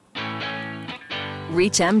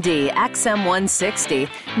ReachMD XM160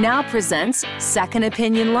 now presents Second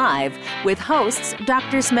Opinion Live with hosts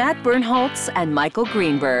Drs. Matt Birnholz and Michael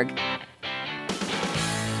Greenberg.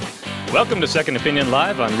 Welcome to Second Opinion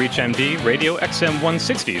Live on ReachMD Radio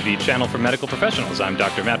XM160, the channel for medical professionals. I'm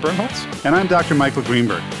Dr. Matt Birnholz. And I'm Dr. Michael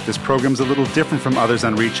Greenberg. This program's a little different from others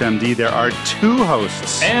on ReachMD. There are two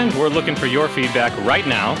hosts. And we're looking for your feedback right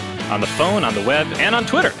now on the phone, on the web, and on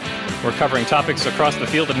Twitter. We're covering topics across the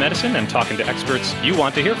field of medicine and talking to experts you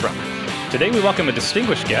want to hear from. Today we welcome a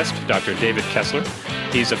distinguished guest, Dr. David Kessler.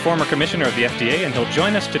 He's a former commissioner of the FDA, and he'll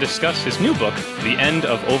join us to discuss his new book, The End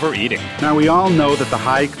of Overeating. Now, we all know that the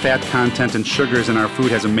high fat content and sugars in our food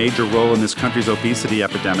has a major role in this country's obesity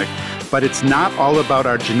epidemic, but it's not all about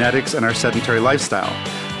our genetics and our sedentary lifestyle.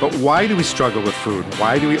 But why do we struggle with food?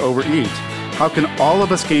 Why do we overeat? How can all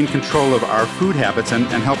of us gain control of our food habits and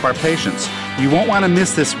help our patients? You won't want to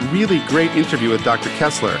miss this really great interview with Dr.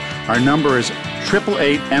 Kessler. Our number is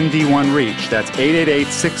 888-MD1-REACH. That's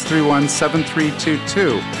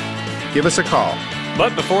 888-631-7322. Give us a call.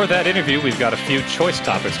 But before that interview, we've got a few choice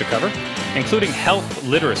topics to cover, including health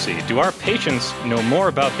literacy. Do our patients know more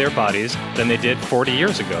about their bodies than they did 40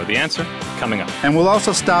 years ago? The answer coming up. And we'll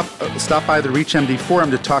also stop by the ReachMD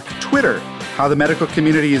forum to talk Twitter, how the medical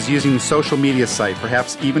community is using the social media site,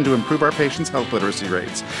 perhaps even to improve our patients' health literacy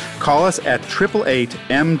rates. Call us at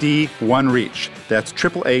 888-MD1-REACH. That's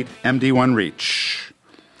 888-MD1-REACH.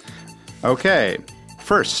 Okay,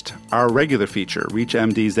 first, our regular feature,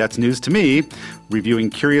 ReachMD's That's News to Me, reviewing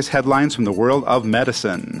curious headlines from the world of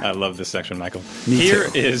medicine. I love this section, Michael. Me Here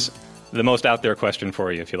too. is the most out there question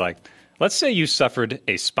for you, if you like. Let's say you suffered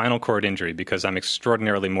a spinal cord injury, because I'm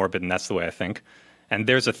extraordinarily morbid and that's the way I think. And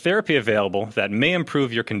there's a therapy available that may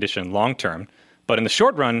improve your condition long term, but in the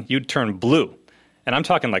short run, you'd turn blue. And I'm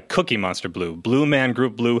talking like Cookie Monster blue, Blue Man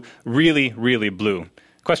Group blue, really, really blue.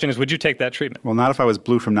 Question is, would you take that treatment? Well, not if I was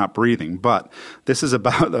blue from not breathing, but this is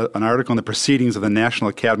about an article in the Proceedings of the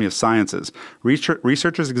National Academy of Sciences.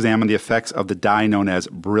 Researchers examined the effects of the dye known as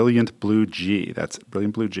Brilliant Blue G, that's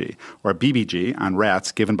Brilliant Blue G, or BBG, on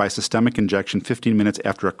rats given by systemic injection 15 minutes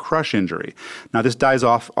after a crush injury. Now, this dye is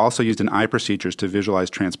also used in eye procedures to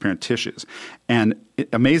visualize transparent tissues. And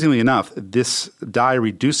amazingly enough, this dye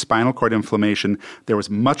reduced spinal cord inflammation. There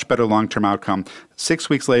was much better long-term outcome. 6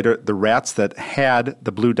 weeks later, the rats that had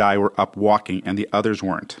the blue dye were up walking, and the others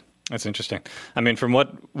weren't. That's interesting. I mean, from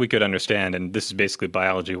what we could understand, and this is basically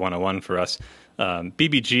biology 101 for us,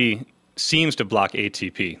 BBG seems to block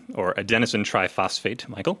ATP, or adenosine triphosphate,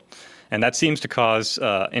 Michael, and that seems to cause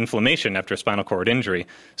inflammation after a spinal cord injury.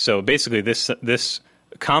 So basically, this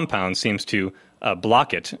compound seems to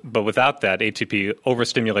block it, but without that, ATP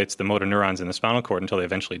overstimulates the motor neurons in the spinal cord until they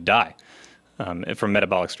eventually die. From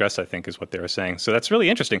metabolic stress, I think, is what they were saying. So that's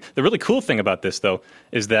really interesting. The really cool thing about this, though,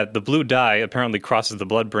 is that the blue dye apparently crosses the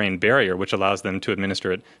blood-brain barrier, which allows them to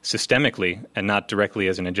administer it systemically and not directly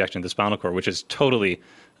as an injection to the spinal cord, which is totally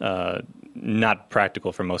not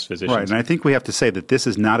practical for most physicians. Right, and I think we have to say that this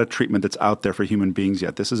is not a treatment that's out there for human beings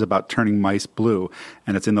yet. This is about turning mice blue,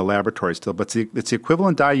 and it's in the laboratory still. But it's the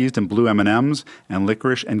equivalent dye used in blue M&Ms and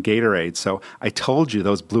licorice and Gatorade. So I told you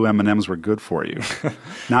those blue M&Ms were good for you,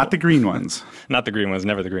 not the green ones. Not the green ones,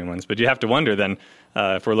 never the green ones. But you have to wonder then,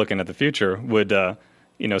 if we're looking at the future, would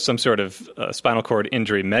some sort of spinal cord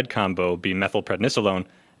injury med combo be methylprednisolone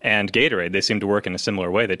and Gatorade? They seem to work in a similar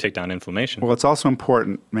way. They take down inflammation. Well, it's also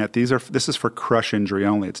important, Matt, this is for crush injury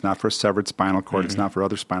only. It's not for severed spinal cord. It's not for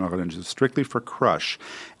other spinal cord injuries. It's strictly for crush.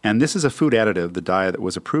 And this is a food additive, the dye that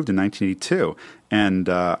was approved in 1982. And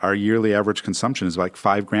our yearly average consumption is like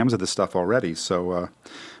 5 grams of this stuff already. So I'm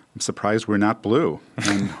surprised we're not blue.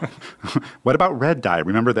 And what about red dye?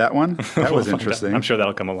 Remember that one? That was interesting. I'm sure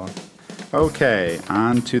that'll come along. Okay,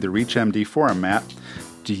 on to the ReachMD forum, Matt.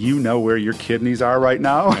 Do you know where your kidneys are right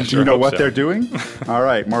now? Do you know what they're doing? All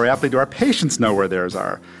right. More aptly, do our patients know where theirs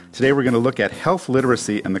are? Today, we're going to look at health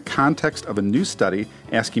literacy in the context of a new study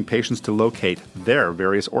asking patients to locate their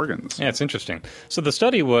various organs. Yeah, it's interesting. So the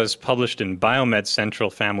study was published in Biomed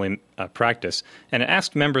Central Family Practice, and it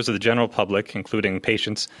asked members of the general public, including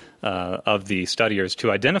patients of the studiers,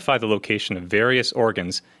 to identify the location of various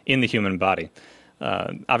organs in the human body.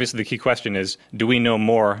 Obviously, the key question is, do we know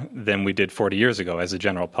more than we did 40 years ago as a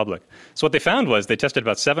general public? So what they found was they tested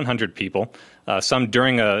about 700 people, some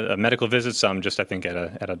during a medical visit, some just, I think, at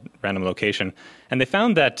a random location. And they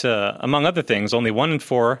found that, among other things, only 1 in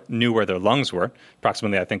 4 knew where their lungs were,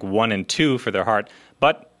 approximately, I think, 1 in 2 for their heart.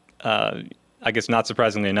 But I guess not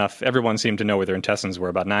surprisingly enough, everyone seemed to know where their intestines were.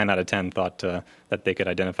 About 9 out of 10 thought that they could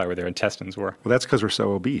identify where their intestines were. Well, that's because we're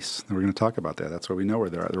so obese. And we're going to talk about that. That's why we know where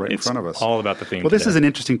they are. They're right in front of us. It's all about the theme. Well, this today. is an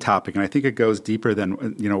interesting topic, and I think it goes deeper than,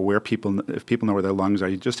 where people, if people know where their lungs are.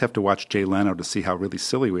 You just have to watch Jay Leno to see how really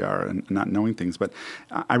silly we are and not knowing things. But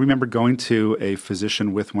I remember going to a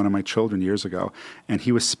physician with one of my children years ago, and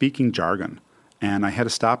he was speaking jargon. And I had to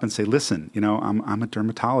stop and say, listen, I'm a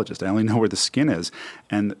dermatologist. I only know where the skin is.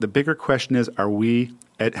 And the bigger question is, are we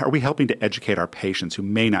helping to educate our patients who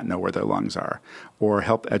may not know where their lungs are, or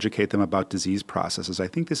help educate them about disease processes? I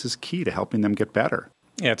think this is key to helping them get better.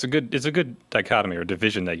 Yeah, it's a good dichotomy or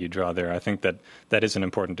division that you draw there. I think that is an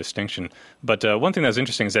important distinction. But one thing that was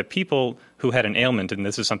interesting is that people who had an ailment, and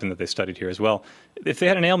this is something that they studied here as well, if they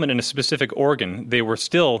had an ailment in a specific organ, they were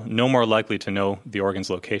still no more likely to know the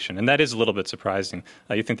organ's location. And that is a little bit surprising.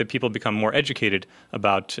 You think that people become more educated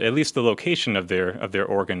about at least the location of their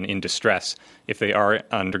organ in distress if they are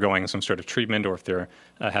undergoing some sort of treatment or if they're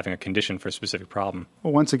having a condition for a specific problem.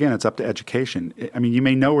 Well, once again, it's up to education. I mean, you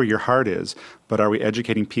may know where your heart is, but are we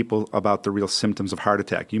educating people about the real symptoms of heart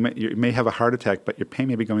attack? You may have a heart attack, but your pain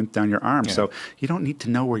may be going down your arm. Yeah. So you don't need to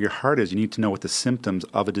know where your heart is. You need to know what the symptoms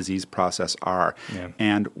of a disease process are. Yeah.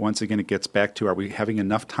 And once again, it gets back to, are we having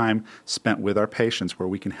enough time spent with our patients where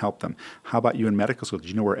we can help them? How about you in medical school? Did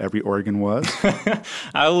you know where every organ was?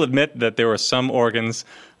 I will admit that there were some organs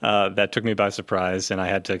that took me by surprise, and I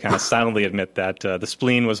had to kind of silently admit that. The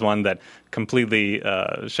spleen was one that completely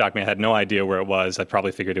shocked me. I had no idea where it was. I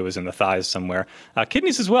probably figured it was in the thighs somewhere.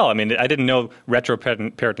 Kidneys as well. I mean, I didn't know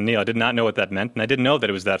retroperitoneal. I did not know what that meant, and I didn't know that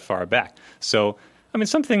it was that far back. So, I mean,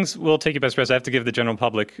 some things will take you by surprise. I have to give the general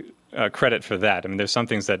public credit for that. I mean, there's some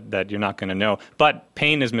things that you're not going to know. But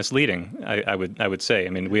pain is misleading, I would say. I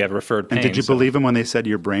mean, we have referred pain. And did you believe them when they said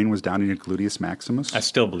your brain was down in your gluteus maximus? I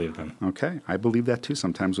still believe them. Okay. I believe that too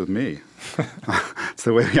sometimes with me. It's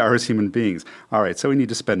the way we are as human beings. All right. So we need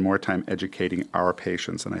to spend more time educating our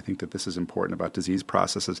patients. And I think that this is important about disease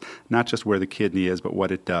processes, not just where the kidney is, but what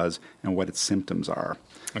it does and what its symptoms are.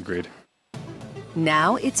 Agreed.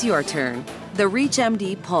 Now it's your turn. The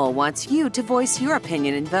ReachMD poll wants you to voice your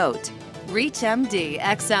opinion and vote. ReachMD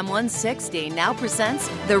XM160 now presents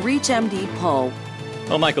the ReachMD poll.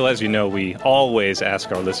 Well, Michael, as you know, we always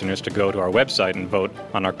ask our listeners to go to our website and vote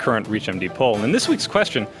on our current ReachMD poll. And this week's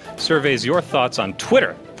question surveys your thoughts on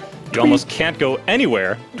Twitter. You almost can't go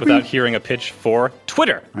anywhere without hearing a pitch for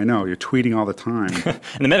Twitter. I know, you're tweeting all the time.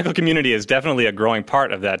 And the medical community is definitely a growing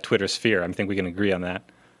part of that Twitter sphere. I think we can agree on that.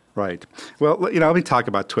 Right. Well, let me talk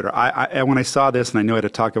about Twitter. When I saw this and I knew I had to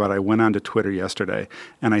talk about it, I went on to Twitter yesterday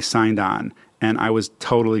and I signed on. And I was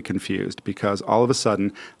totally confused because all of a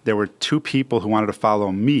sudden there were two people who wanted to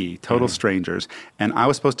follow me, total strangers, and I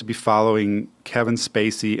was supposed to be following Kevin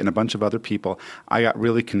Spacey and a bunch of other people. I got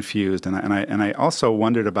really confused, and I also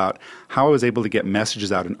wondered about how I was able to get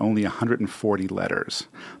messages out in only 140 letters.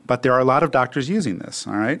 But there are a lot of doctors using this,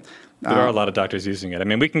 all right? There are a lot of doctors using it. I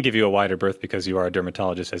mean, we can give you a wider berth because you are a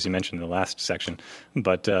dermatologist, as you mentioned in the last section.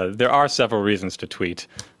 But there are several reasons to tweet.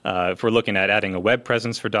 If we're looking at adding a web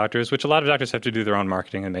presence for doctors, which a lot of doctors have to do their own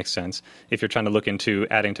marketing, it makes sense. If you're trying to look into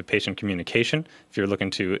adding to patient communication, if you're looking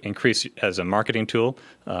to increase as a marketing tool,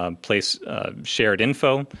 place shared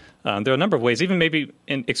info, there are a number of ways. Even maybe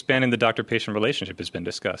expanding the doctor-patient relationship has been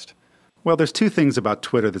discussed. Well, there's two things about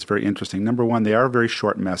Twitter that's very interesting. Number one, they are very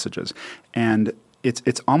short messages. And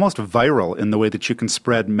it's almost viral in the way that you can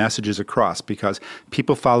spread messages across because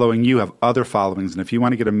people following you have other followings. And if you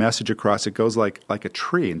want to get a message across, it goes like a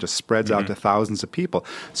tree and just spreads out to thousands of people.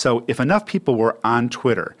 So if enough people were on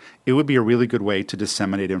Twitter, it would be a really good way to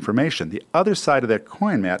disseminate information. The other side of that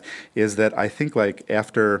coin, Matt, is that I think like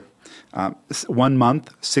after 1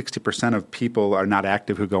 month, 60% of people are not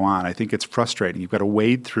active who go on. I think it's frustrating. You've got to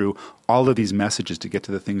wade through all of these messages to get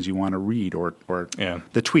to the things you want to read or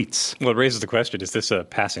the tweets. Well, it raises the question, is this a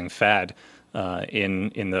passing fad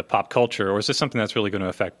in the pop culture, or is this something that's really going to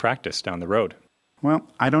affect practice down the road? Well,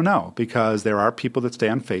 I don't know, because there are people that stay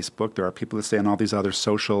on Facebook. There are people that stay on all these other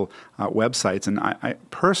social websites. And I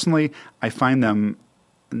personally, I find them,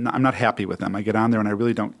 I'm not happy with them. I get on there and I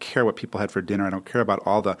really don't care what people had for dinner. I don't care about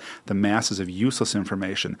all the masses of useless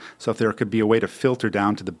information. So if there could be a way to filter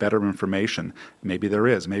down to the better information, maybe there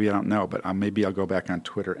is. Maybe I don't know, but maybe I'll go back on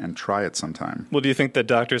Twitter and try it sometime. Well, do you think that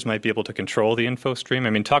doctors might be able to control the info stream? I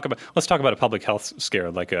mean, let's talk about a public health scare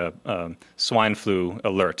like a swine flu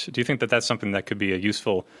alert. Do you think that that's something that could be a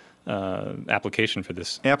useful application for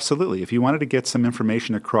this. Absolutely. If you wanted to get some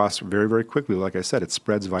information across very, very quickly, like I said, it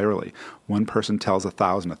spreads virally. One person tells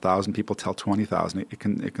 1,000, 1,000 people tell 20,000. It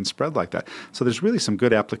can spread like that. So there's really some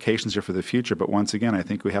good applications here for the future. But once again, I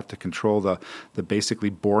think we have to control the basically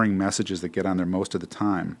boring messages that get on there most of the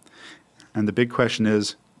time. And the big question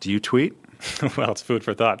is, do you tweet? Well, it's food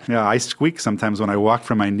for thought. Yeah, I squeak sometimes when I walk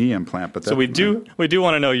from my knee implant. But so we do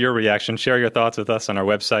want to know your reaction. Share your thoughts with us on our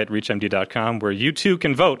website, reachmd.com, where you too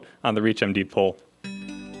can vote on the ReachMD poll.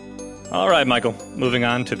 All right, Michael, moving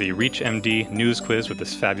on to the ReachMD news quiz with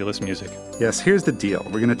this fabulous music. Yes, here's the deal.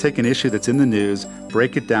 We're going to take an issue that's in the news,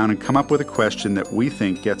 break it down, and come up with a question that we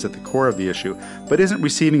think gets at the core of the issue, but isn't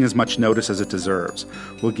receiving as much notice as it deserves.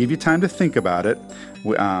 We'll give you time to think about it,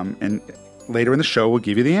 and later in the show, we'll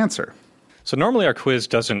give you the answer. So normally our quiz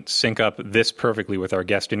doesn't sync up this perfectly with our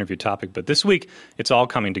guest interview topic, but this week it's all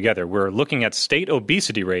coming together. We're looking at state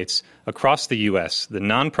obesity rates across the U.S. The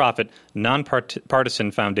nonprofit, nonpartisan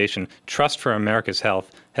foundation Trust for America's Health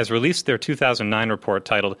has released their 2009 report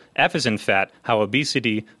titled F is in Fat, How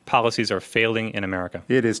Obesity Policies Are Failing in America.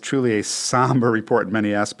 It is truly a somber report in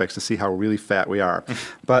many aspects to see how really fat we are.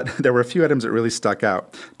 But there were a few items that really stuck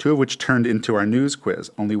out, two of which turned into our news quiz.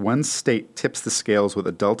 Only one state tips the scales with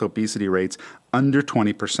adult obesity rates under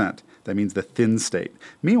 20%. That means the thin state.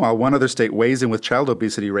 Meanwhile, one other state weighs in with child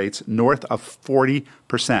obesity rates north of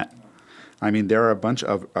 40%. I mean, there are a bunch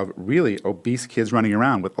of really obese kids running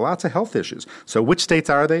around with lots of health issues. So which states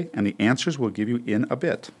are they? And the answers we'll give you in a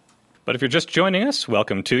bit. But if you're just joining us,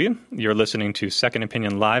 welcome to you. You're listening to Second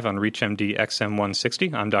Opinion Live on ReachMD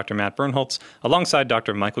XM160. I'm Dr. Matt Bernholtz, alongside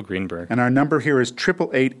Dr. Michael Greenberg. And our number here is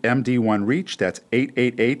 888-MD1-REACH. That's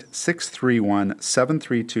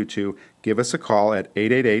 888-631-7322. Give us a call at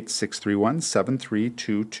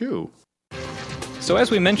 888-631-7322. So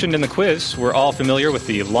as we mentioned in the quiz, we're all familiar with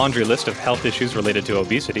the laundry list of health issues related to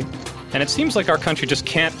obesity. And it seems like our country just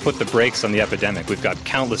can't put the brakes on the epidemic. We've got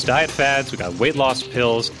countless diet fads, we've got weight loss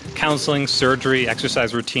pills, counseling, surgery,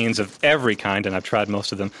 exercise routines of every kind, and I've tried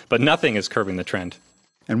most of them, but nothing is curbing the trend.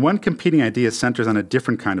 And one competing idea centers on a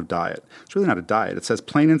different kind of diet. It's really not a diet. It says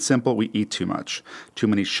plain and simple, we eat too much. Too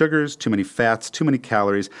many sugars, too many fats, too many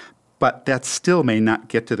calories. But that still may not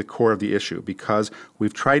get to the core of the issue because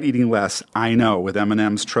we've tried eating less, I know, with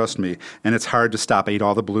M&Ms, trust me, and it's hard to stop. I eat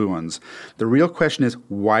all the blue ones. The real question is,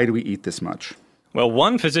 why do we eat this much? Well,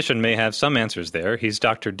 one physician may have some answers there. He's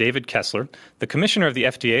Dr. David Kessler, the commissioner of the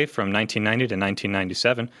FDA from 1990 to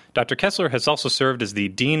 1997. Dr. Kessler has also served as the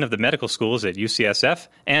dean of the medical schools at UCSF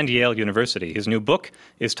and Yale University. His new book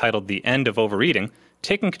is titled The End of Overeating,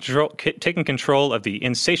 Taking control of the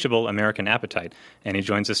insatiable American appetite. And he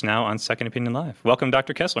joins us now on Second Opinion Live. Welcome,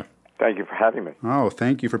 Dr. Kessler. Thank you for having me. Oh,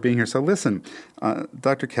 thank you for being here. So listen,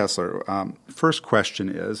 Dr. Kessler, first question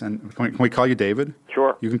is, and can we call you David?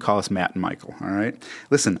 Sure. You can call us Matt and Michael, all right?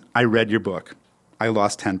 Listen, I read your book. I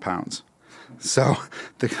lost 10 pounds. So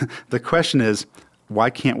the question is, why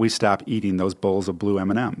can't we stop eating those bowls of blue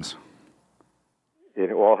M&Ms?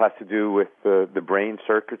 It all has to do with the brain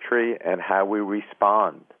circuitry and how we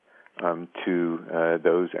respond to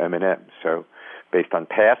those M&Ms. So based on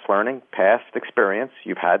past learning, past experience,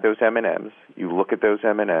 you've had those M&Ms. You look at those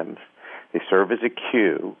M&Ms. They serve as a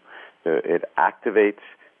cue. It activates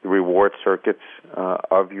the reward circuits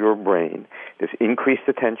of your brain. There's increased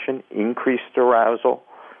attention, increased arousal.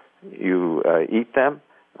 You eat them.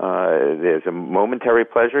 There's a momentary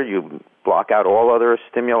pleasure. You block out all other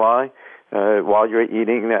stimuli while you're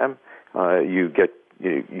eating them. You get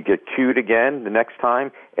cued again the next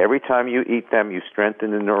time. Every time you eat them, you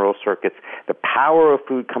strengthen the neural circuits. The power of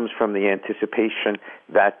food comes from the anticipation,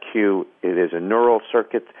 that cue. It is a neural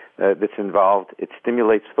circuit that's involved. It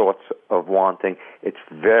stimulates thoughts of wanting. It's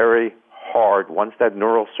very hard, once that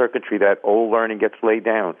neural circuitry, that old learning gets laid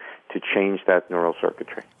down, to change that neural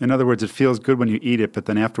circuitry. In other words, it feels good when you eat it, but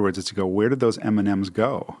then afterwards it's to go, where did those M&Ms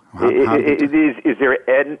go? Is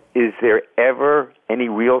there ever any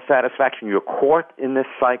real satisfaction? You're caught in this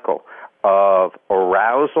cycle of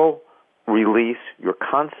arousal, release. You're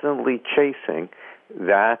constantly chasing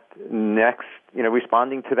that next,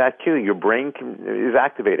 responding to that cue. Your brain is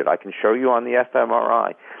activated. I can show you on the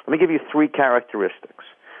fMRI. Let me give you three characteristics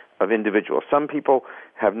of individuals. Some people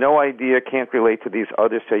have no idea, can't relate to these.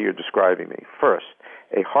 Others say you're describing me. First,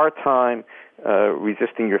 a hard time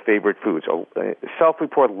resisting your favorite foods.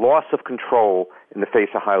 Self-report loss of control in the face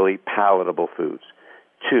of highly palatable foods.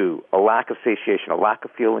 2, a lack of satiation, a lack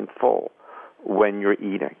of feeling full when you're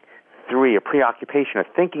eating. 3, a preoccupation of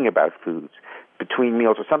thinking about foods between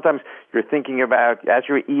meals. Or sometimes you're thinking about, as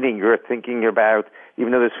you're eating, you're thinking about,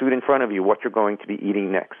 even though there's food in front of you, what you're going to be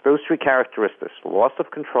eating next. Those three characteristics, loss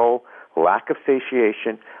of control, lack of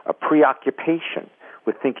satiation, a preoccupation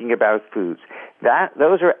with thinking about foods.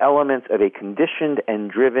 Those are elements of a conditioned and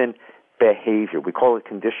driven behavior. We call it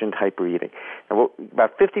conditioned hypereating. And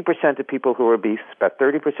about 50% of people who are obese, about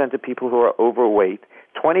 30% of people who are overweight,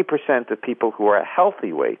 20% of people who are a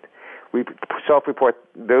healthy weight, we self-report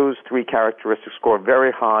those three characteristics score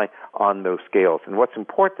very high on those scales. And what's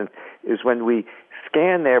important is when we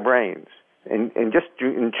scan their brains, and just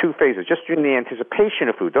in two phases, just during the anticipation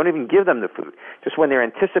of food, don't even give them the food, just when they're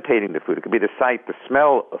anticipating the food, it could be the sight, the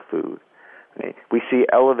smell of food, right? We see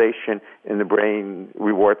elevation in the brain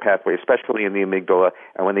reward pathway, especially in the amygdala,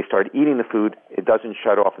 and when they start eating the food, it doesn't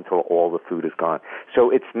shut off until all the food is gone. So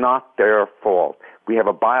it's not their fault. We have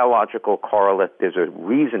a biological correlate. There's a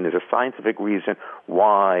reason, there's a scientific reason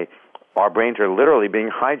why our brains are literally being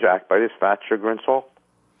hijacked by this fat, sugar, and salt.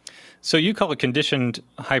 So you call it conditioned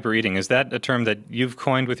hypereating. Is that a term that you've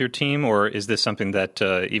coined with your team, or is this something that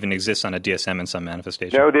even exists on a DSM in some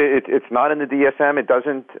manifestation? No, it's not in the DSM. It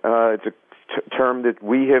doesn't. It's a term that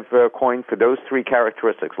we have coined for those three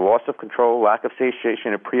characteristics: loss of control, lack of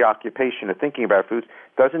satiation, and preoccupation of thinking about foods.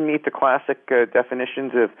 Doesn't meet the classic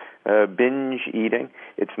definitions of binge eating.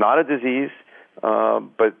 It's not a disease,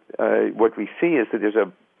 but what we see is that there's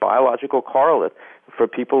a biological correlate for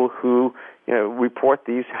people who report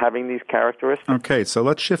having these characteristics. Okay, so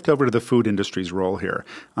let's shift over to the food industry's role here.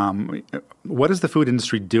 What is the food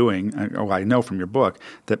industry doing, I know from your book,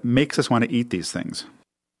 that makes us want to eat these things?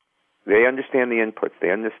 They understand the inputs. They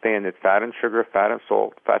understand that fat and sugar, fat and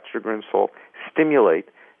salt, fat, sugar, and salt stimulate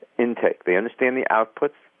intake. They understand the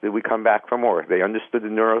outputs that we come back for more. They understood the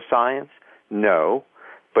neuroscience? No,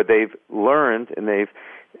 but they've learned, and they've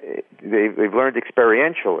learned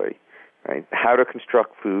experientially, right, how to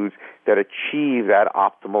construct foods that achieve that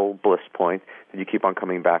optimal bliss point that you keep on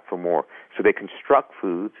coming back for more. So they construct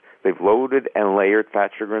foods. They've loaded and layered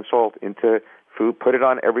fat, sugar, and salt into food, put it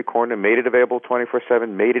on every corner, made it available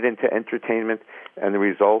 24/7, made it into entertainment, and the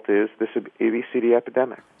result is this obesity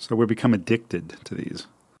epidemic. So we become addicted to these.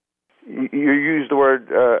 You use the word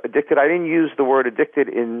addicted. I didn't use the word addicted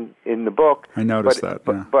in the book. I noticed that.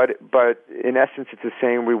 Yeah. But in essence, it's the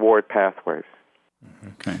same reward pathways.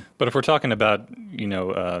 Okay. But if we're talking about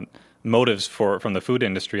motives from the food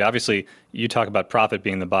industry, obviously you talk about profit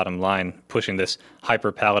being the bottom line, pushing this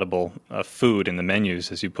hyper palatable food in the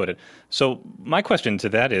menus, as you put it. So my question to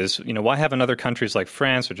that is, why haven't other countries like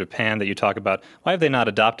France or Japan that you talk about, why have they not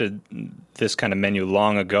adopted this kind of menu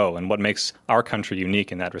long ago? And what makes our country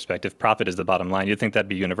unique in that respect? If profit is the bottom line, you'd think that'd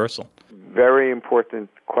be universal. Very important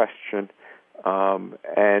question.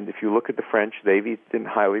 And if you look at the French, they've eaten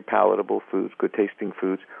highly palatable foods, good-tasting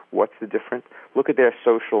foods. What's the difference? Look at their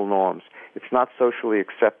social norms. It's not socially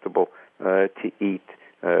acceptable to eat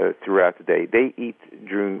throughout the day. They eat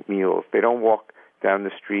during meals. They don't walk down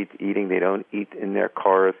the street eating. They don't eat in their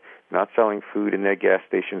cars, not selling food in their gas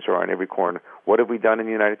stations or on every corner. What have we done in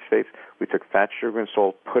the United States? We took fat, sugar, and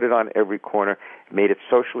salt, put it on every corner, made it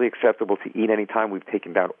socially acceptable to eat any time. We've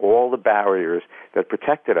taken down all the barriers that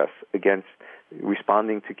protected us against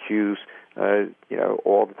responding to cues,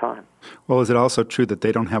 all the time. Well, is it also true that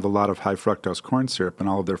they don't have a lot of high fructose corn syrup in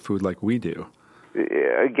all of their food like we do?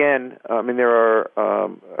 Again, there are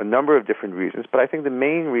a number of different reasons, but I think the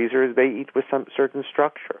main reason is they eat with some certain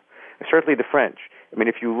structure. Certainly the French.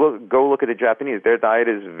 If you go look at the Japanese, their diet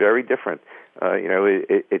is very different.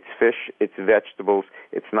 It's fish, it's vegetables.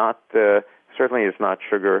 It's not certainly it's not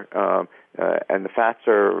sugar, and the fats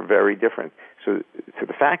are very different. So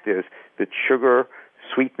the fact is that sugar,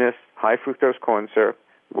 sweetness, high fructose corn syrup,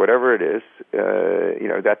 whatever it is,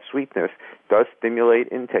 that sweetness does stimulate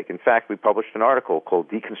intake. In fact, we published an article called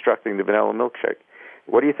Deconstructing the Vanilla Milkshake.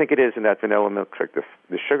 What do you think it is in that vanilla milkshake?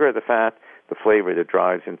 The sugar, the fat, the flavor that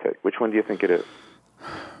drives intake. Which one do you think it is?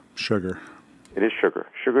 Sugar. It is sugar.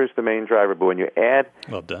 Sugar is the main driver, but when you add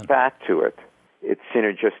fat to it, it's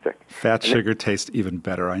synergistic. Sugar tastes even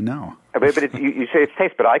better, I know. But you say it's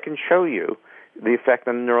taste, but I can show you the effect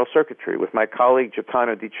on the neural circuitry. With my colleague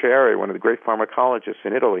Gaetano Di Chieri, one of the great pharmacologists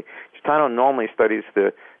in Italy, Gaetano normally studies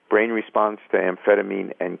the brain response to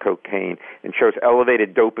amphetamine and cocaine and shows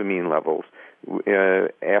elevated dopamine levels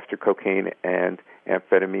after cocaine and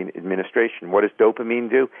amphetamine administration. What does dopamine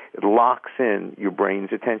do? It locks in your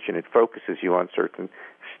brain's attention. It focuses you on certain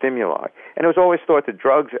stimuli. And it was always thought that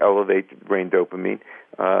drugs elevate brain dopamine,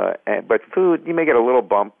 but food, you may get a little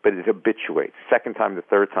bump, but it habituates. Second time, the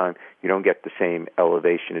third time, you don't get the same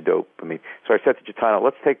elevation of dopamine. So I said to Gaetano,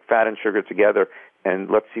 let's take fat and sugar together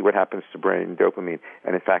and let's see what happens to brain dopamine.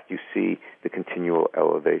 And in fact, you see the continual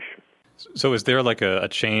elevation. So is there like a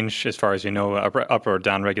change as far as you know, up or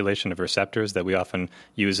down regulation of receptors that we often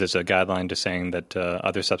use as a guideline to saying that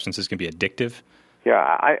other substances can be addictive?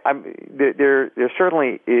 Yeah, there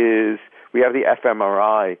certainly is. We have the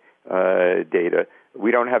fMRI data.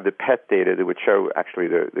 We don't have the PET data that would show actually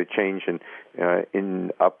the change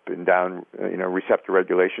in up and down receptor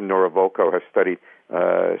regulation. Nora Volkow has studied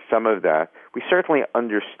some of that. We certainly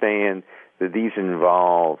understand that these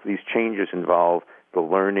changes involve the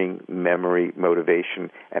learning, memory, motivation,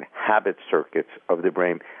 and habit circuits of the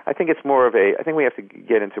brain. I think we have to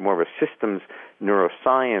get into more of a systems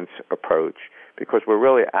neuroscience approach, because we're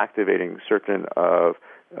really activating certain of,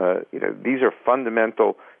 these are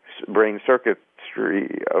fundamental brain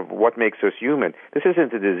circuitry of what makes us human. This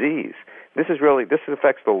isn't a disease. This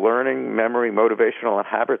affects the learning, memory, motivational, and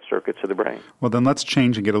habit circuits of the brain. Well, then let's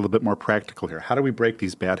change and get a little bit more practical here. How do we break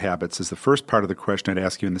these bad habits is the first part of the question I'd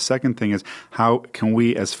ask you. And the second thing is, how can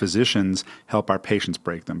we as physicians help our patients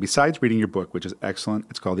break them? Besides reading your book, which is excellent,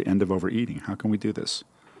 it's called The End of Overeating. How can we do this?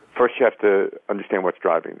 First, you have to understand what's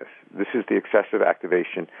driving this. This is the excessive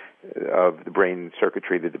activation of the brain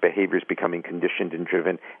circuitry, that the behavior is becoming conditioned and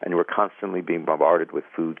driven, and we're constantly being bombarded with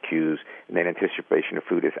food cues, and then anticipation of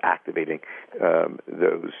food is activating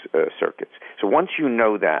those circuits. So once you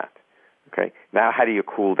know that, okay, now how do you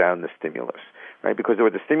cool down the stimulus? Right, because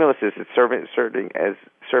what the stimulus is, it's serving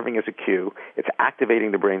as a cue. It's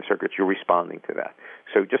activating the brain circuits. You're responding to that.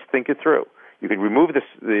 So just think it through. You can remove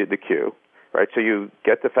the cue. Right, so you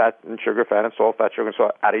get the fat and salt out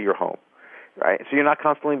of your home, right? So you're not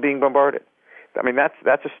constantly being bombarded. I mean,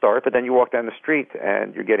 that's a start, but then you walk down the street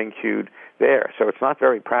and you're getting cued there. So it's not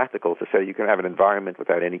very practical to say you can have an environment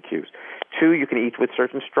without any cues. 2, you can eat with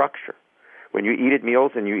certain structure. When you eat at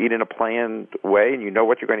meals and you eat in a planned way and you know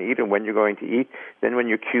what you're going to eat and when you're going to eat, then when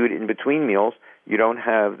you're cued in between meals, you don't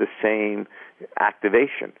have the same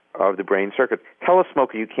activation of the brain circuit. Tell a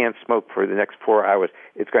smoker you can't smoke for the next 4 hours.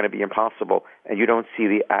 It's going to be impossible, and you don't see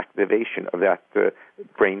the activation of that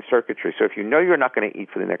brain circuitry. So if you know you're not going to eat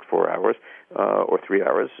for the next 4 hours or 3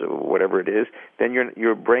 hours or whatever it is, then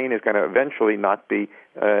your brain is going to eventually not be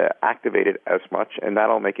activated as much, and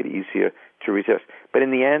that'll make it easier to resist. But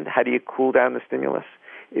in the end, how do you cool down the stimulus?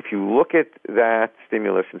 If you look at that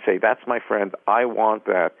stimulus and say, that's my friend, I want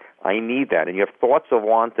that, I need that, and you have thoughts of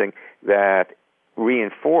wanting that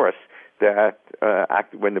reinforce that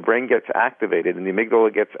when the brain gets activated and the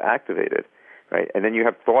amygdala gets activated, right, and then you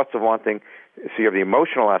have thoughts of wanting, so you have the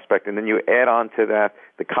emotional aspect, and then you add on to that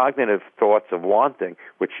the cognitive thoughts of wanting,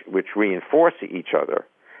 which reinforce each other,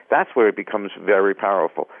 that's where it becomes very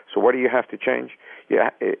powerful. So what do you have to change? Yeah,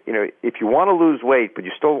 if you want to lose weight but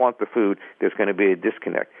you still want the food, there's going to be a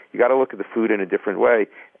disconnect. You got to look at the food in a different way,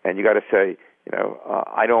 and you got to say,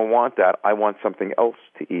 I don't want that. I want something else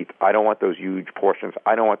to eat. I don't want those huge portions.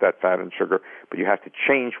 I don't want that fat and sugar. But you have to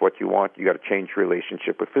change what you want. You got to change your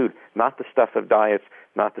relationship with food, not the stuff of diets,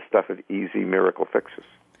 not the stuff of easy miracle fixes.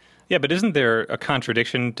 Yeah, but isn't there a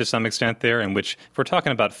contradiction to some extent there in which, if we're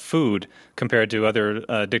talking about food compared to other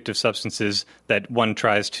addictive substances that one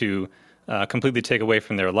tries to completely take away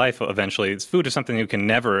from their life eventually, food is something you can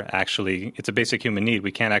never actually, it's a basic human need.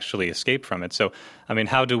 We can't actually escape from it. So, I mean,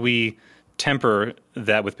 how do we temper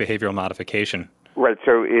that with behavioral modification? Right.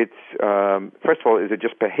 So it's, first of all, is it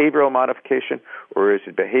just behavioral modification, or is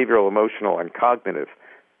it behavioral, emotional, and cognitive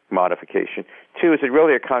modification? 2, is it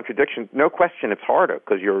really a contradiction? No question it's harder,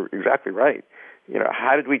 because you're exactly right.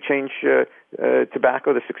 How did we change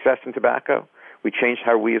tobacco, the success in tobacco? We changed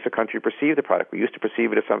how we as a country perceive the product. We used to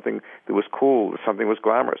perceive it as something that was cool, something was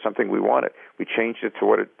glamorous, something we wanted. We changed it to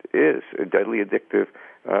what it is, a deadly addictive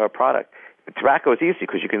product. Tobacco is easy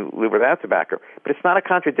because you can live without tobacco, but it's not a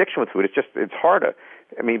contradiction with food. It's harder.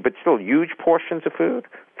 I mean, but still huge portions of food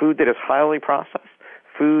that is highly processed,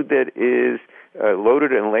 food that is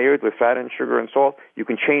loaded and layered with fat and sugar and salt. You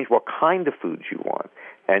can change what kind of foods you want.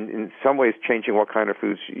 And in some ways, changing what kind of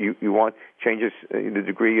foods you want changes the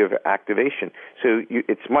degree of activation. So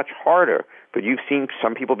it's much harder. But you've seen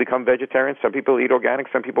some people become vegetarians, some people eat organic,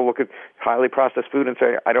 some people look at highly processed food and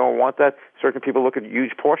say, I don't want that. Certain people look at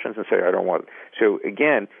huge portions and say, I don't want it. So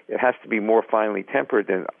again, it has to be more finely tempered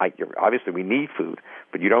than, obviously we need food,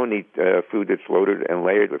 but you don't need food that's loaded and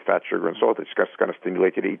layered with fat, sugar, and salt. It's just going to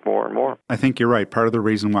stimulate you to eat more and more. I think you're right. Part of the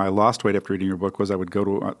reason why I lost weight after reading your book was I went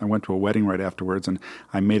to a wedding right afterwards, and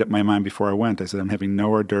I made up my mind before I went. I said, I'm having no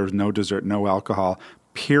hors d'oeuvres, no dessert, no alcohol.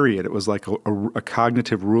 Period. It was like a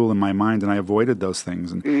cognitive rule in my mind, and I avoided those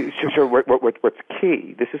things. And so what's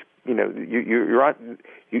key? This is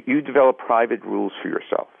you develop private rules for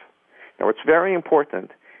yourself. Now, what's very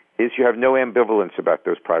important is you have no ambivalence about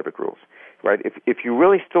those private rules, right? If you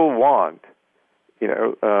really still want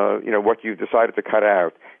what you've decided to cut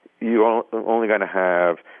out, you're only going to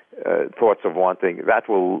have thoughts of wanting. That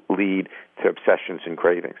will lead to obsessions and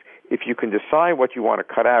cravings. If you can decide what you want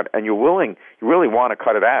to cut out, and you really want to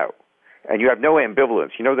cut it out, and you have no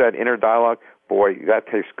ambivalence, that inner dialogue, boy, that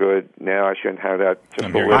tastes good. No, I shouldn't have that.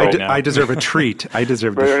 Just a little. I deserve a treat. I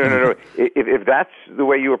deserve the treat. No. If that's the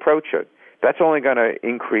way you approach it, that's only going to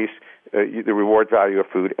increase the reward value of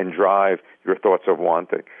food and drive your thoughts of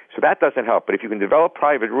wanting. So that doesn't help. But if you can develop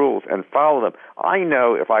private rules and follow them, I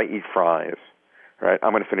know if I eat fries, right,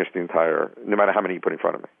 I'm going to finish the entire, no matter how many you put in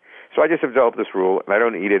front of me. So I just developed this rule, and I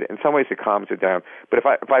don't eat it. In some ways, it calms it down. But if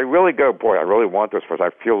I really go, boy, I really want those fries,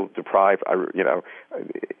 I feel deprived,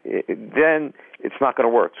 then it's not going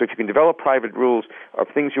to work. So if you can develop private rules of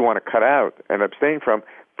things you want to cut out and abstain from,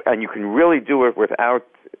 and you can really do it without,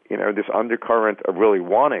 this undercurrent of really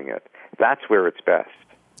wanting it, that's where it's best.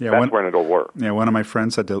 Yeah, that's when it'll work. Yeah, one of my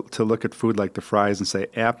friends said to look at food like the fries and say,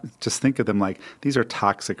 just think of them like, these are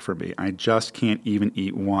toxic for me. I just can't even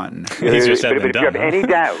eat one. But if you have any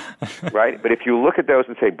doubt, right? But if you look at those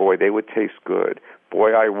and say, boy, they would taste good.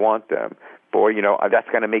 Boy, I want them. Boy, that's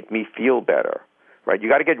going to make me feel better, right? You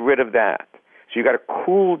got to get rid of that. So you got to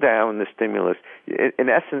cool down the stimulus. In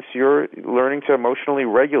essence, you're learning to emotionally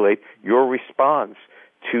regulate your response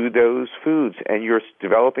to those foods, and you're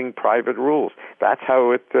developing private rules. That's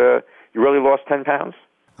how you really lost 10 pounds?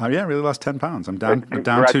 I really lost 10 pounds. I'm down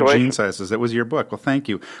 2 gene sizes. That was your book. Well, thank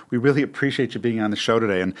you. We really appreciate you being on the show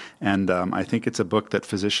today, and I think it's a book that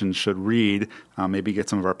physicians should read, maybe get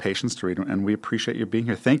some of our patients to read, and we appreciate you being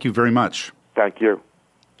here. Thank you very much. Thank you.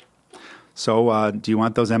 So do you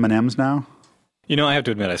want those M&Ms now? I have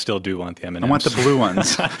to admit, I still do want the M&Ms. I want the blue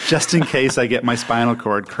ones, just in case I get my spinal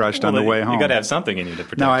cord crushed on the way home. You got to have something in you to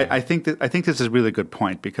protect. No, I think this is a really good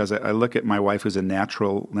point, because I look at my wife, who's a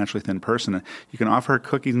naturally thin person, and you can offer her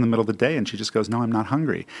cookies in the middle of the day, and she just goes, "No, I'm not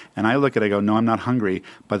hungry." And I look at it, I go, "No, I'm not hungry,"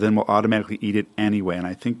 but then we'll automatically eat it anyway. And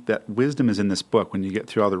I think that wisdom is in this book when you get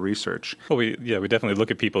through all the research. Well, we definitely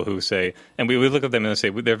look at people who say, and we look at them and say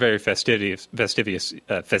they're very fastidious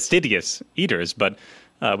eaters, but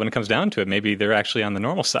when it comes down to it, maybe they're actually on the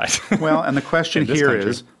normal side. Well, and the question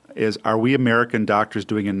here is, are we American doctors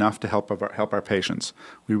doing enough to help our patients?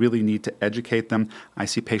 We really need to educate them. I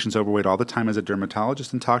see patients overweight all the time as a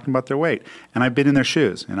dermatologist and talking about their weight. And I've been in their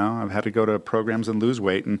shoes. I've had to go to programs and lose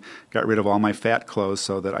weight and got rid of all my fat clothes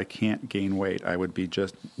so that I can't gain weight. I wouldn't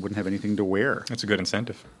have anything to wear. That's a good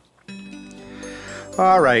incentive.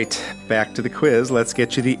 All right, back to the quiz. Let's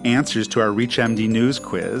get you the answers to our ReachMD News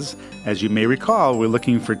quiz. As you may recall, we're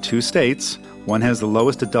looking for 2 states. One has the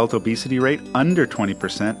lowest adult obesity rate, under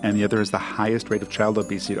 20%, and the other has the highest rate of child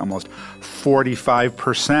obesity, almost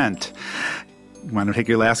 45%. You want to take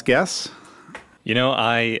your last guess?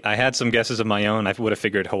 I had some guesses of my own. I would have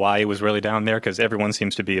figured Hawaii was really down there because everyone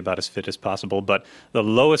seems to be about as fit as possible. But the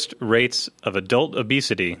lowest rates of adult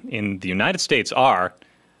obesity in the United States are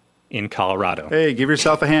in Colorado. Hey, give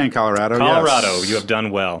yourself a hand, Colorado. Colorado, yes. You have done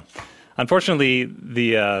well. Unfortunately,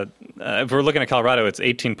 if we're looking at Colorado, it's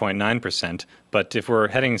 18.9%. But if we're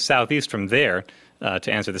heading southeast from there, to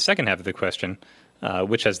answer the second half of the question,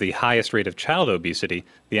 which has the highest rate of child obesity,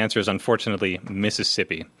 the answer is unfortunately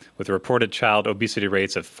Mississippi, with reported child obesity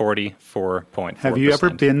rates of 44.4%. Have you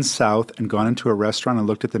ever been south and gone into a restaurant and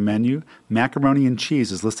looked at the menu? Macaroni and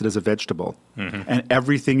cheese is listed as a vegetable. Mm-hmm. And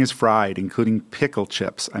everything is fried, including pickle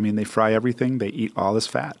chips. I mean, they fry everything. They eat all this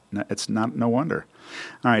fat. It's no wonder.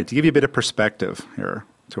 All right, to give you a bit of perspective here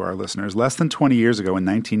to our listeners, less than 20 years ago in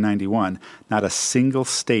 1991, not a single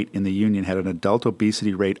state in the Union had an adult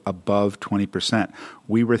obesity rate above 20%.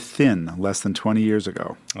 We were thin less than 20 years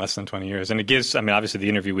ago. Less than 20 years. And it gives, obviously the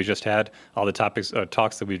interview we just had, all the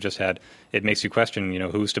talks that we've just had, it makes you question,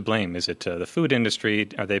 who's to blame? Is it the food industry?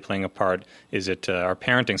 Are they playing a part? Is it our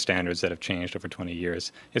parenting standards that have changed over 20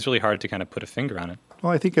 years? It's really hard to kind of put a finger on it.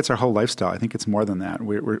 Well, I think it's our whole lifestyle. I think it's more than that.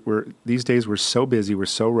 We're these days we're so busy, we're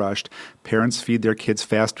so rushed. Parents feed their kids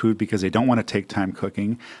fast food because they don't want to take time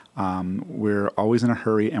cooking. We're always in a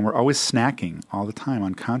hurry, and we're always snacking all the time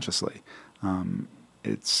unconsciously. And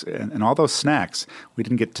all those snacks, we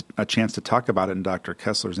didn't get a chance to talk about it in Dr.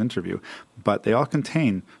 Kessler's interview, but they all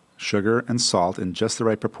contain sugar and salt in just the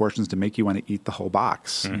right proportions to make you want to eat the whole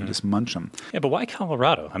box. Mm-hmm. And just munch them. Yeah, but why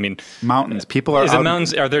Colorado? Mountains. People are. Is it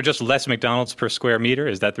mountains? Are there just less McDonald's per square meter?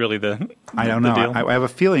 Is that really the? I don't know. Deal? I have a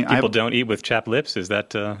feeling people don't eat with chapped lips. Is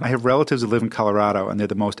that? I have relatives who live in Colorado, and they're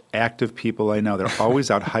the most active people I know. They're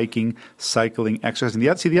always out hiking, cycling, exercising.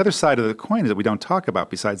 The other side of the coin is that we don't talk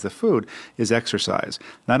about besides the food is exercise.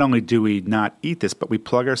 Not only do we not eat this, but we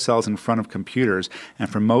plug ourselves in front of computers,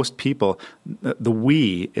 and for most people, the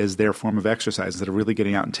we is is their form of exercise instead of really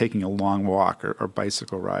getting out and taking a long walk or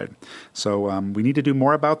bicycle ride. So we need to do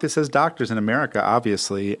more about this as doctors in America,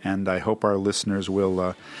 obviously, and I hope our listeners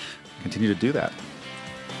will continue to do that.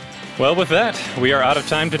 Well, with that, we are out of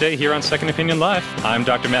time today here on Second Opinion Live. I'm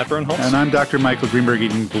Dr. Matt Birnholz. And I'm Dr. Michael Greenberg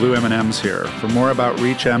eating blue M&Ms here. For more about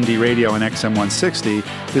ReachMD Radio and XM160,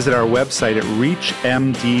 visit our website at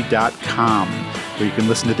reachmd.com, where you can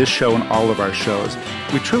listen to this show and all of our shows.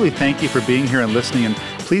 We truly thank you for being here and listening, and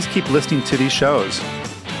please keep listening to these shows.